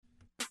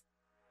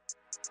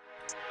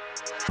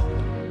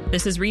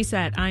This is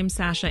Reset. I'm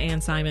Sasha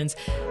Ann Simons.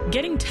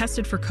 Getting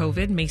tested for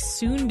COVID may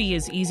soon be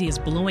as easy as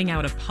blowing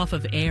out a puff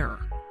of air.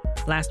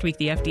 Last week,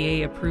 the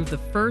FDA approved the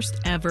first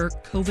ever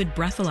COVID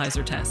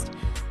breathalyzer test.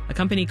 A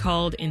company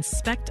called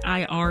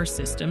InspectIR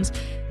Systems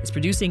is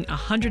producing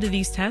 100 of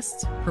these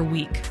tests per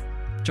week.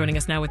 Joining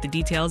us now with the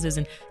details is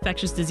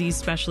infectious disease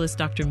specialist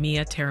Dr.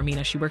 Mia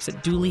Taormina. She works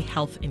at Dooley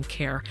Health and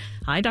Care.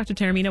 Hi, Dr.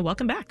 Taormina.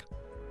 Welcome back.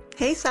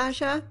 Hey,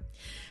 Sasha.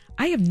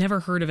 I have never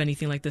heard of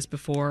anything like this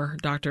before,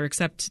 doctor,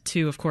 except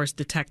to, of course,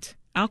 detect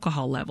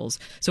alcohol levels.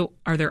 So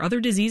are there other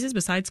diseases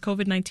besides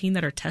COVID-19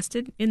 that are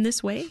tested in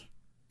this way?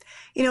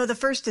 You know, the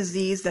first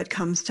disease that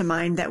comes to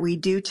mind that we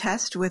do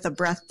test with a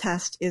breath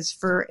test is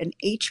for an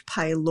H.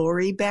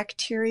 pylori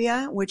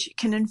bacteria, which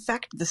can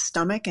infect the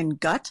stomach and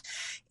gut.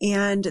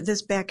 And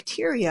this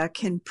bacteria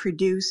can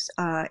produce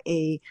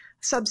a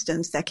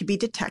substance that can be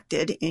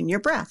detected in your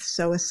breath.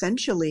 So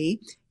essentially,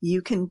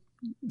 you can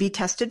be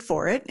tested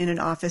for it in an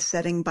office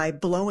setting by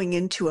blowing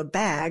into a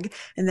bag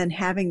and then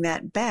having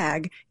that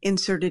bag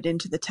inserted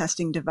into the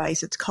testing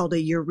device. It's called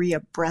a urea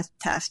breath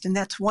test, and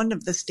that's one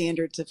of the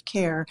standards of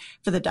care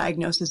for the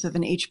diagnosis of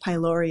an H.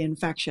 pylori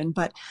infection.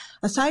 But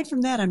aside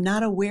from that, I'm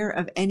not aware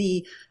of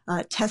any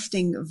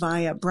testing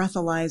via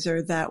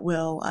breathalyzer that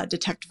will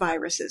detect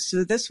viruses.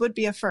 So this would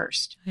be a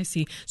first. I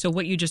see. So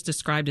what you just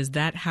described, is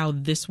that how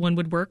this one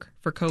would work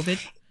for COVID?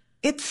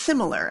 It's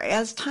similar.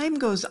 As time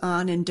goes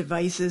on and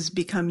devices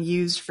become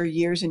used for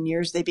years and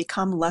years, they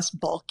become less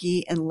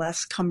bulky and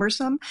less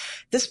cumbersome.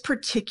 This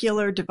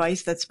particular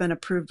device that's been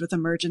approved with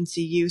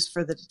emergency use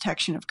for the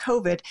detection of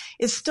COVID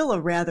is still a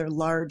rather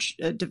large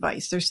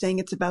device. They're saying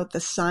it's about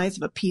the size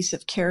of a piece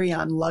of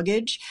carry-on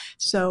luggage.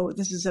 So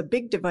this is a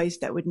big device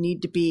that would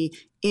need to be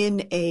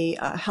in a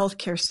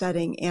healthcare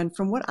setting. And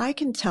from what I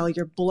can tell,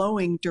 you're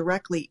blowing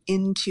directly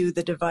into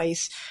the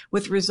device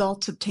with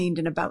results obtained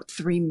in about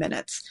 3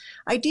 minutes.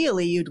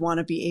 Ideally, you'd want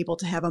to be able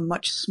to have a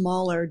much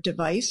smaller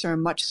device or a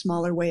much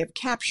smaller way of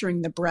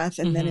capturing the breath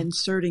and then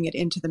inserting it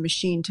into the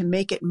machine to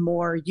make it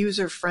more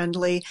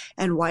user-friendly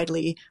and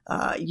widely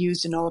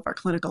used in all of our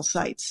clinical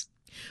sites.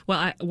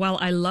 Well, while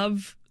I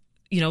love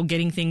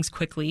getting things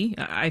quickly,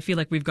 I feel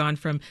like we've gone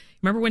from,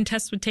 remember when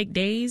tests would take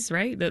days,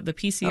 right? The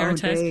PCR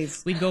test,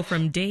 days. We'd go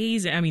from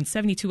days.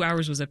 72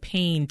 hours was a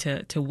pain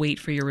to wait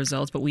for your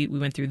results, but we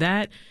went through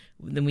that.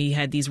 Then we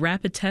had these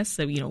rapid tests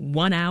that,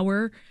 1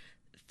 hour,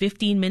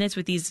 15 minutes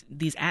with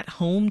these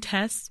at-home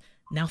tests.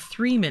 Now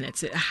 3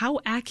 minutes. How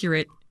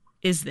accurate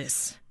is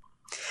this?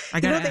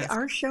 They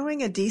are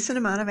showing a decent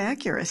amount of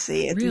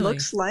accuracy. It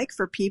looks like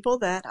for people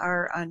that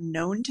are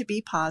known to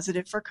be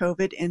positive for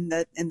COVID in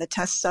the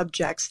test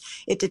subjects,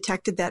 it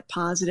detected that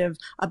positive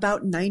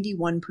about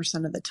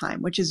 91% of the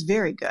time, which is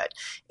very good.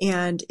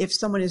 And if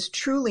someone is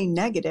truly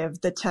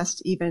negative, the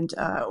test even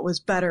was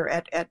better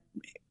at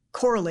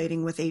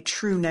correlating with a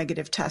true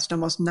negative test,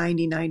 almost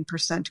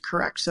 99%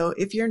 correct. So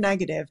if you're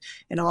negative,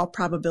 in all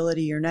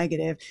probability you're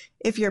negative.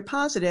 If you're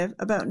positive,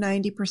 about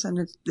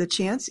 90% of the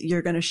chance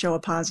you're going to show a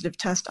positive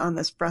test on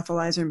this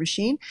breathalyzer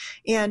machine.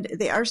 And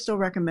they are still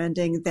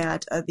recommending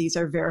that these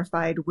are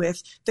verified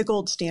with the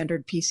gold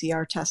standard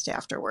PCR test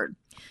afterward.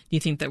 Do you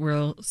think that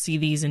we'll see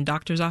these in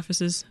doctors'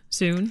 offices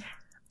soon?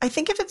 I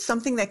think if it's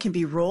something that can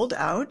be rolled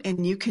out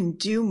and you can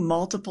do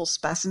multiple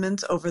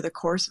specimens over the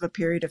course of a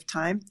period of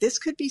time, this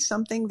could be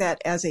something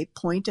that as a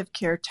point of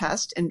care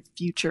test in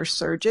future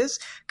surges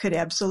could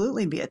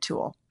absolutely be a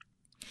tool.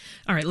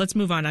 All right, let's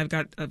move on. I've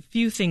got a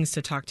few things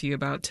to talk to you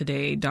about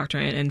today, Doctor.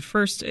 And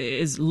first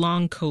is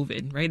long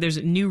COVID, right?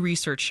 There's new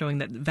research showing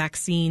that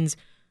vaccines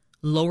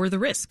lower the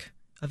risk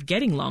of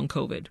getting long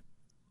COVID.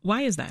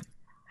 Why is that?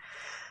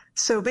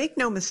 So make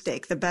no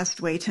mistake, the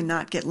best way to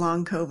not get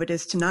long COVID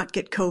is to not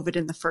get COVID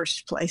in the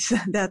first place.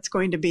 That's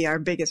going to be our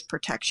biggest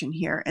protection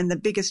here. And the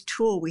biggest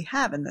tool we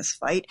have in this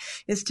fight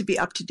is to be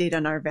up to date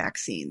on our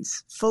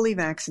vaccines, fully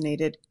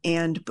vaccinated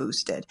and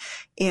boosted.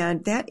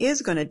 And that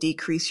is going to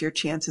decrease your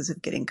chances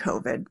of getting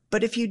COVID.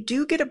 But if you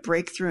do get a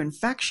breakthrough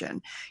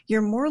infection,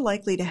 you're more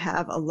likely to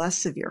have a less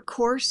severe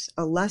course,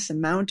 a less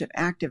amount of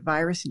active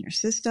virus in your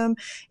system.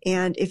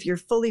 And if you're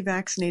fully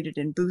vaccinated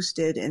and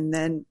boosted and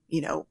then,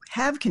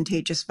 have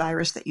contagious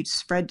virus that you'd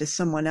spread to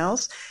someone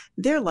else,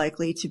 they're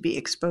likely to be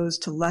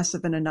exposed to less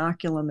of an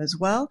inoculum as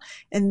well.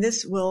 And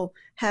this will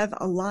have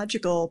a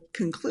logical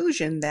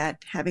conclusion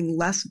that having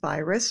less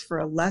virus for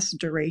a less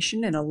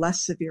duration and a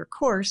less severe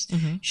course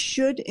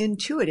should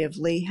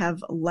intuitively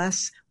have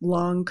less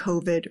long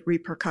COVID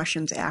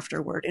repercussions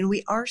afterward. And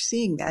we are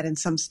seeing that in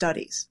some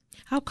studies.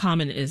 How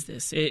common is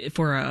this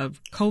for a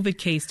COVID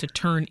case to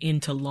turn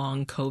into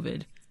long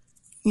COVID?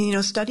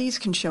 Studies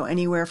can show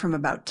anywhere from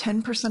about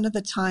 10% of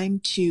the time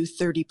to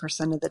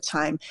 30% of the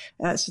time.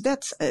 So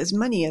that's as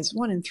many as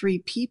 1 in 3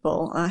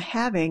 people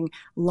having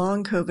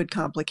long COVID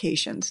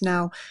complications.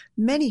 Now,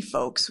 many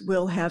folks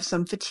will have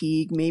some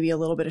fatigue, maybe a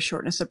little bit of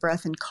shortness of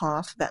breath and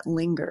cough that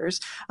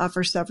lingers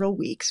for several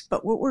weeks.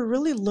 But what we're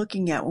really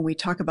looking at when we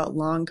talk about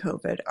long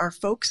COVID are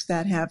folks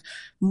that have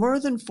more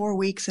than 4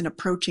 weeks and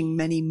approaching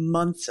many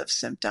months of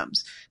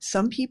symptoms.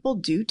 Some people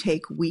do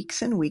take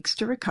weeks and weeks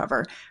to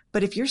recover.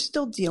 But if you're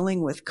still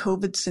dealing with with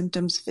COVID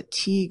symptoms,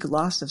 fatigue,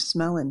 loss of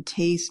smell and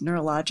taste,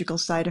 neurological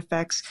side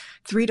effects,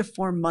 3 to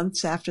 4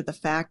 months after the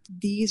fact.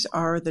 These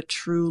are the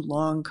true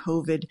long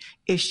COVID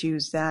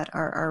issues that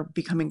are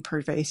becoming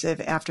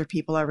pervasive after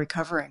people are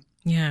recovering.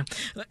 Yeah.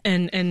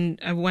 And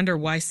I wonder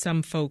why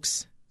some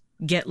folks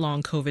get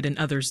long COVID and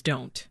others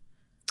don't.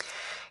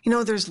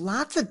 There's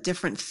lots of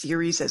different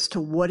theories as to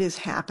what is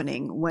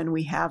happening when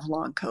we have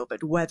long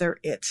COVID, whether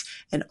it's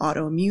an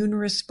autoimmune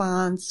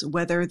response,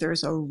 whether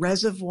there's a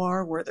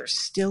reservoir where there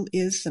still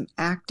is some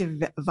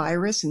active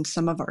virus in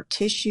some of our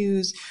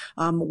tissues,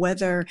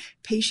 whether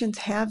patients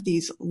have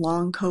these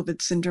long COVID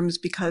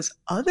syndromes because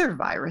other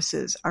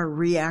viruses are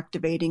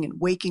reactivating and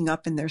waking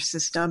up in their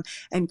system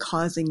and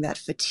causing that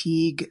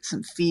fatigue,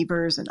 some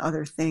fevers and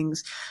other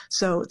things.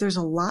 So there's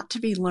a lot to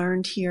be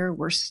learned here.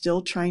 We're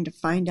still trying to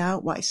find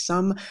out why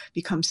some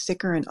become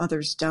sicker and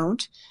others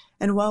don't.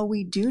 And while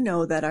we do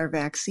know that our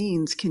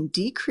vaccines can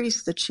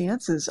decrease the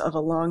chances of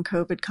a long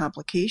COVID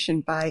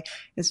complication by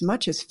as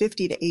much as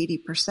 50 to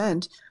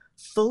 80%,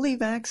 fully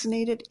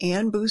vaccinated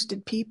and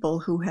boosted people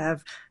who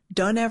have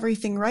done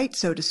everything right,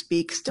 so to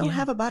speak, still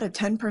have about a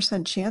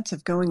 10% chance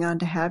of going on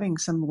to having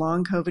some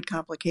long COVID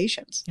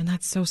complications. And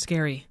that's so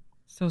scary.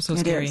 So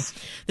scary.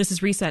 This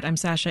is Reset. I'm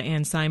Sasha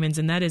Ann Simons,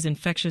 and that is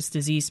infectious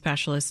disease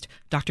specialist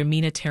Dr.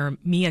 Mia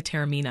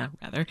Taormina,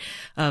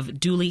 of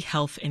Dooley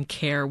Health and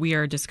Care. We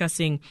are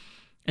discussing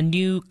a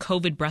new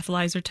COVID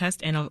breathalyzer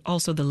test and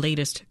also the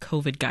latest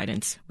COVID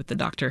guidance with the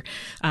doctor.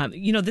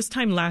 This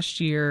time last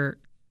year,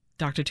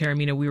 Dr.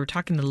 Taormina, we were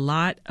talking a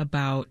lot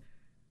about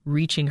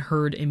reaching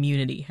herd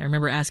immunity. I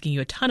remember asking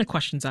you a ton of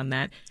questions on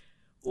that.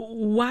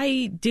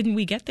 Why didn't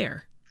we get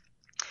there?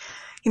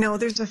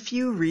 There's a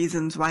few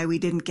reasons why we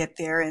didn't get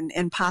there,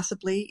 and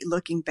possibly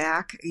looking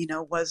back,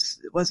 was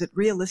it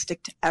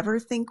realistic to ever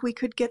think we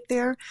could get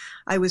there?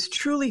 I was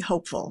truly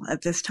hopeful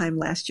at this time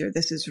last year.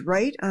 This is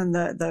right on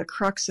the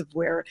crux of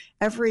where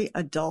every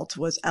adult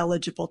was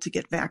eligible to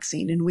get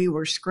vaccine, and we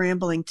were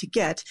scrambling to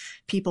get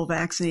people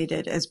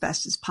vaccinated as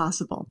best as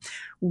possible.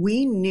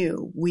 We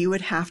knew we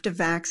would have to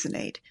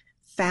vaccinate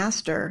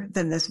faster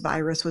than this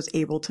virus was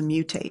able to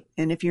mutate.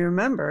 And if you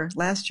remember,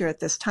 last year at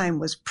this time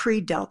was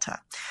pre-Delta.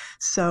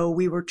 So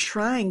we were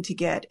trying to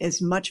get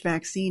as much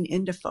vaccine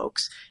into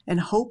folks and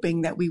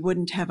hoping that we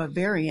wouldn't have a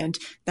variant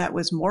that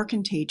was more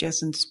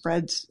contagious and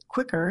spreads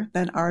quicker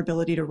than our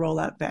ability to roll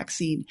out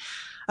vaccine.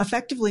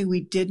 Effectively,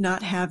 we did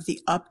not have the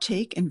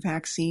uptake in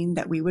vaccine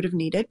that we would have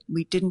needed.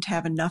 We didn't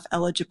have enough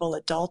eligible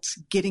adults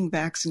getting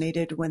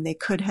vaccinated when they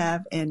could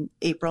have in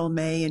April,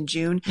 May, and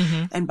June.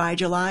 Mm-hmm. And by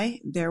July,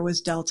 there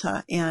was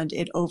Delta, and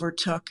it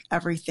overtook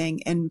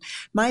everything. And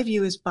my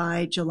view is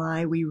by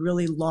July, we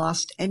really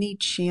lost any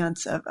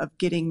chance of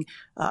getting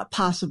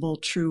possible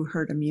true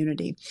herd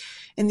immunity.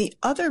 And the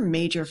other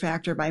major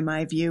factor, by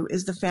my view,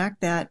 is the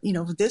fact that,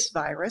 this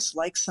virus,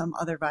 like some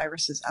other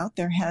viruses out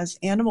there, has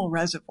animal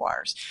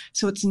reservoirs.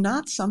 So it's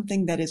not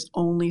something that is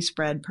only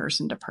spread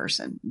person to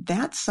person.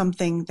 That's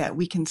something that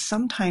we can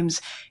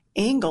sometimes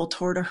angle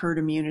toward a herd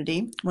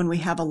immunity when we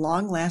have a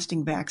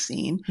long-lasting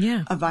vaccine,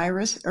 a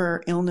virus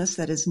or illness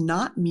that is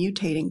not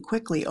mutating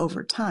quickly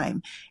over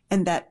time,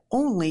 and that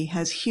only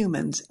has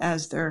humans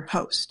as their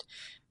host.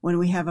 When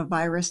we have a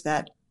virus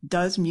that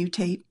does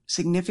mutate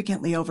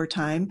significantly over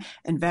time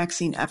and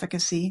vaccine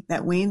efficacy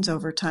that wanes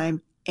over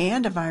time,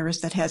 and a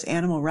virus that has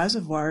animal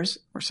reservoirs,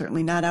 we're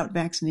certainly not out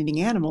vaccinating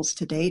animals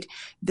to date,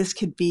 this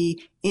could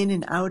be in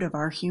and out of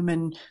our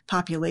human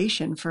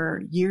population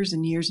for years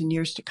and years and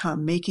years to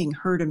come, making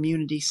herd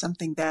immunity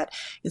something that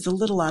is a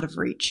little out of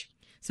reach.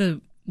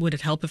 So would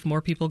it help if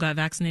more people got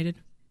vaccinated?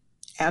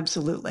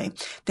 Absolutely.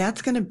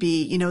 That's going to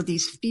be,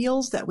 these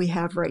fields that we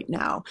have right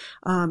now.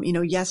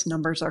 Yes,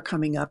 numbers are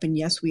coming up. And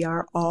yes, we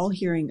are all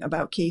hearing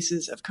about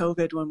cases of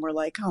COVID when we're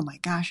like, oh my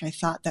gosh, I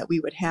thought that we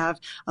would have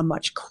a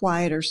much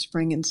quieter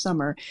spring and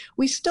summer.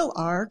 We still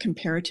are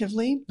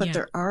comparatively, but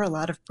there are a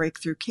lot of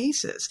breakthrough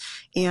cases.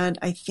 And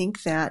I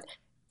think that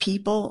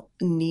people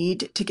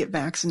need to get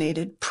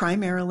vaccinated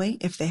primarily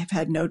if they have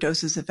had no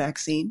doses of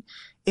vaccine.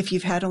 If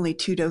you've had only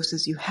 2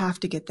 doses, you have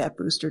to get that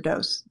booster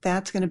dose.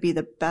 That's going to be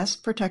the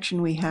best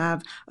protection we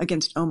have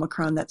against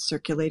Omicron that's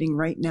circulating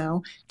right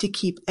now to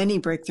keep any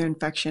breakthrough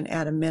infection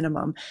at a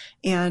minimum.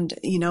 And,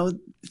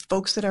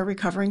 folks that are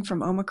recovering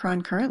from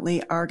Omicron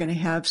currently are going to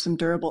have some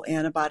durable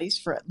antibodies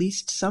for at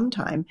least some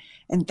time.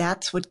 And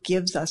that's what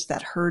gives us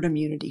that herd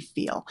immunity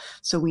feel.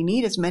 So we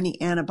need as many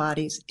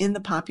antibodies in the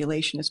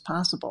population as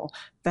possible,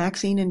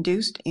 vaccine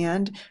induced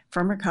and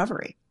from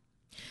recovery.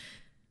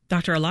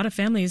 Doctor, a lot of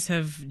families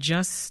have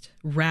just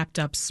wrapped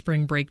up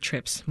spring break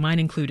trips, mine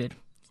included.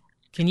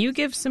 Can you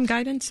give some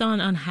guidance on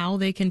how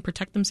they can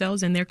protect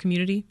themselves and their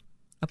community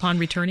upon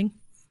returning?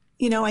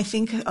 I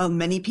think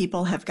many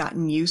people have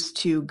gotten used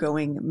to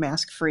going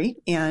mask-free,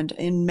 and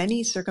in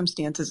many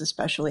circumstances,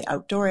 especially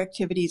outdoor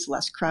activities,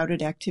 less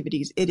crowded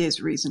activities, it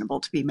is reasonable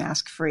to be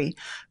mask-free.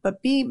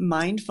 But be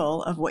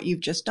mindful of what you've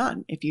just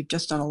done. If you've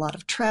just done a lot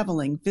of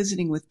traveling,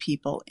 visiting with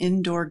people,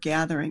 indoor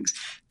gatherings,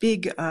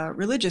 big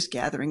religious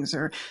gatherings,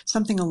 or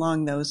something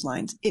along those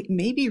lines, it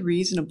may be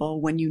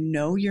reasonable when you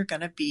know you're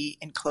going to be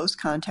in close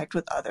contact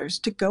with others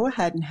to go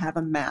ahead and have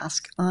a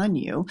mask on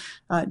you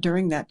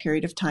during that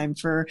period of time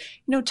for,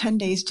 10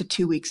 days to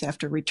 2 weeks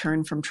after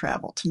return from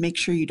travel, to make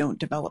sure you don't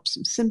develop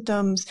some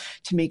symptoms,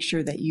 to make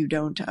sure that you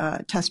don't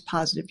test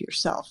positive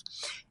yourself.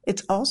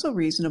 It's also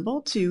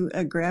reasonable to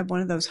grab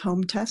one of those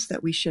home tests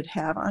that we should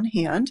have on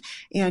hand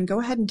and go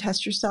ahead and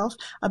test yourself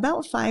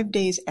about 5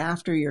 days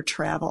after your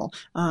travel.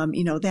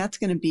 That's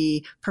going to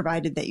be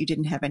provided that you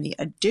didn't have any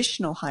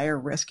additional higher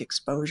risk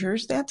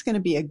exposures. That's going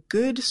to be a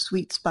good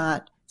sweet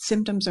spot,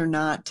 symptoms or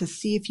not, to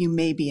see if you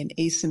may be an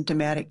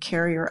asymptomatic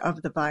carrier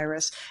of the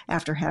virus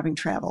after having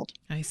traveled.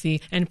 I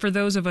see. And for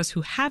those of us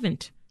who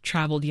haven't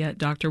traveled yet,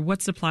 Doctor,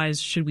 what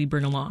supplies should we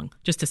bring along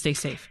just to stay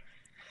safe?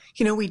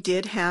 We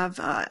did have,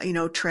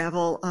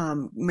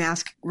 travel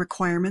mask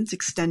requirements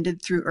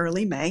extended through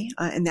early May,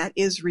 and that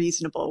is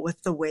reasonable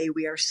with the way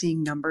we are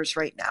seeing numbers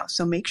right now.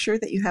 So make sure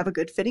that you have a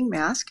good fitting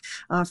mask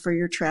for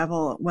your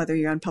travel, whether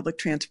you're on public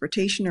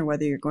transportation or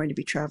whether you're going to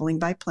be traveling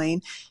by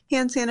plane.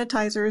 Hand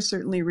sanitizer is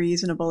certainly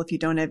reasonable if you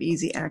don't have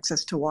easy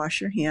access to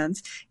wash your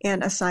hands.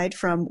 And aside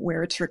from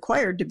where it's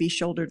required to be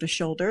shoulder to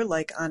shoulder,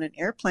 like on an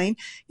airplane,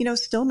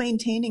 still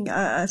maintaining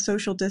a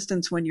social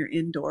distance when you're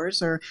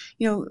indoors, or,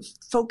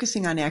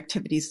 focusing on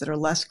activities that are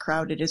less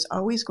crowded is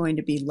always going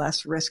to be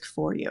less risk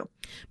for you.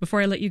 Before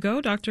I let you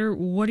go, Doctor,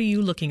 what are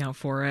you looking out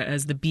for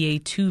as the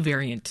BA.2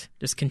 variant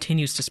just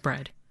continues to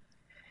spread?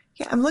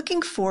 Yeah, I'm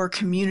looking for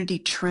community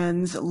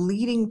trends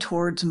leading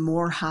towards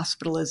more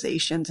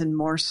hospitalizations and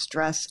more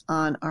stress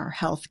on our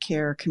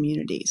healthcare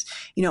communities.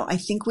 I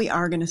think we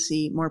are going to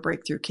see more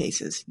breakthrough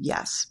cases,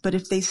 yes. But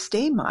if they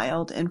stay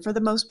mild, and for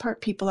the most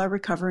part, people are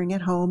recovering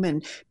at home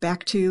and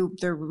back to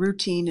their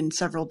routine in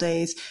several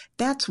days,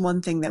 that's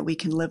one thing that we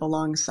can live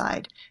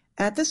alongside.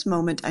 At this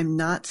moment, I'm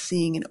not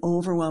seeing an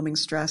overwhelming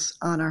stress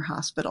on our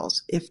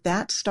hospitals. If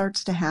that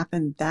starts to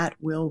happen, that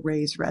will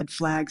raise red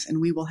flags,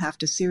 and we will have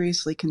to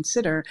seriously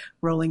consider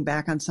rolling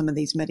back on some of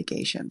these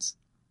mitigations.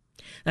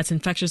 That's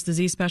infectious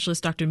disease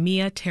specialist Dr.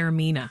 Mia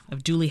Taormina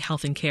of Dooley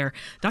Health and Care.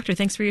 Doctor,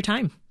 thanks for your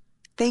time.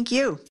 Thank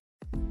you.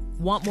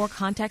 Want more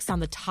context on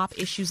the top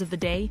issues of the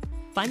day?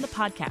 Find the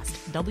podcast,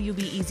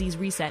 WBEZ's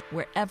Reset,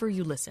 wherever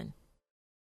you listen.